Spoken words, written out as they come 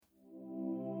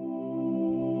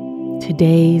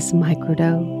Today's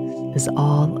microdose is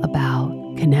all about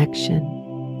connection.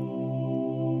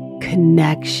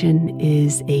 Connection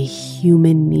is a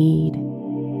human need.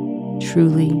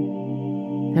 Truly,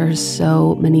 there are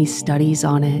so many studies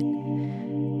on it.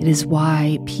 It is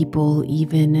why people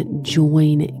even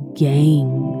join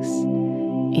gangs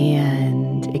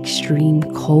and extreme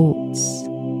cults.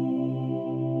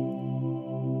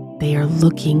 They are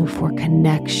looking for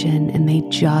connection and they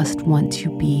just want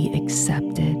to be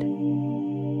accepted.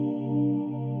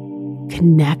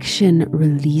 Connection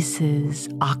releases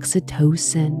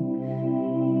oxytocin,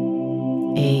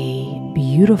 a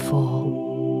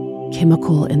beautiful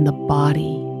chemical in the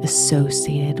body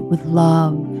associated with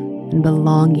love and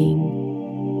belonging.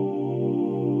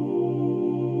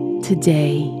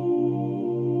 Today,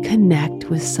 connect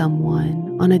with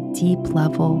someone on a deep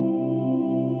level.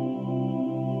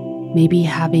 Maybe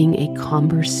having a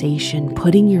conversation,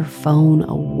 putting your phone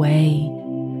away,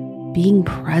 being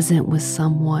present with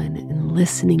someone and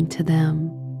listening to them,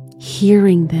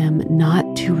 hearing them,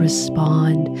 not to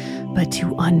respond, but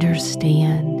to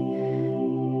understand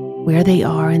where they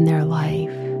are in their life.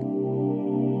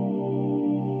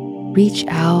 Reach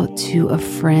out to a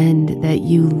friend that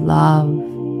you love,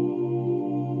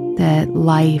 that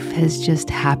life has just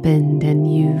happened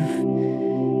and you've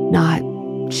not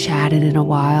chatted in a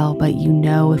while, but you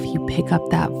know if you pick up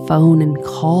that phone and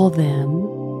call them,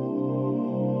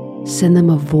 send them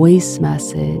a voice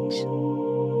message,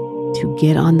 to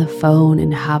get on the phone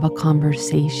and have a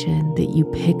conversation, that you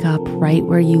pick up right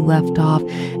where you left off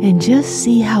and just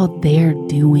see how they're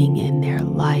doing in their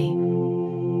life.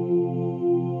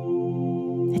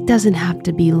 It doesn't have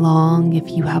to be long. If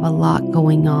you have a lot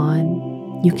going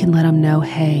on, you can let them know,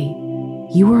 hey,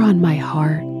 you were on my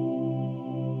heart.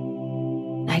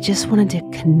 I just wanted to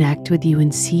connect with you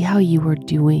and see how you were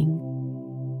doing.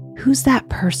 Who's that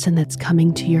person that's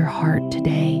coming to your heart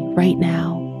today, right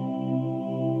now?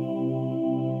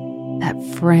 That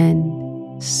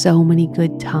friend, so many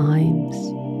good times.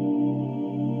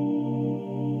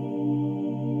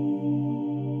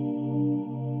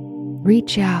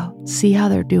 Reach out, see how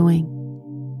they're doing.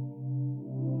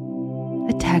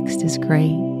 A text is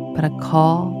great, but a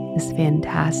call is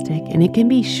fantastic, and it can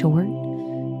be short.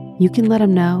 You can let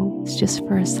them know it's just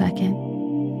for a second.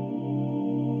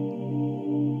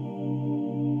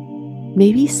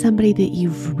 Maybe somebody that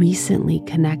you've recently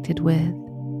connected with.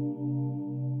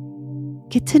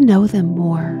 Get to know them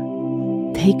more.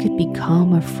 They could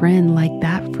become a friend like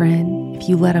that friend if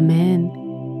you let them in.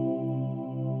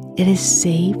 It is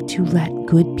safe to let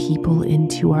good people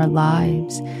into our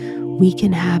lives. We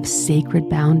can have sacred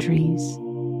boundaries.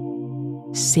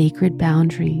 Sacred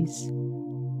boundaries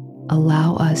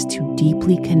allow us to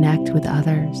deeply connect with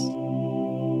others.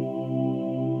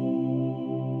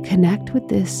 Connect with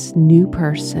this new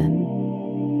person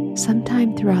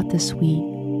sometime throughout this week.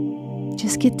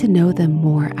 Just get to know them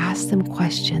more, ask them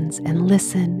questions, and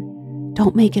listen.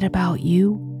 Don't make it about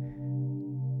you.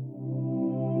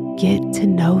 Get to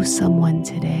know someone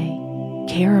today.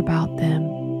 Care about them.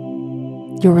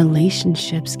 Your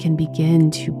relationships can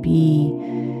begin to be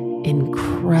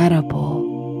incredible,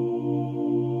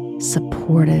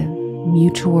 supportive,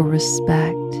 mutual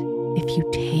respect if you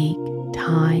take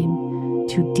time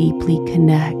to deeply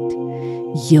connect.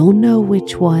 You'll know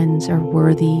which ones are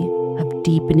worthy of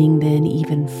deepening then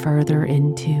even further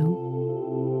into.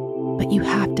 But you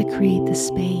have to create the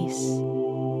space.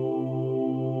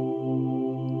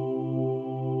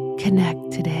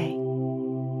 Connect today.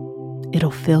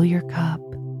 It'll fill your cup.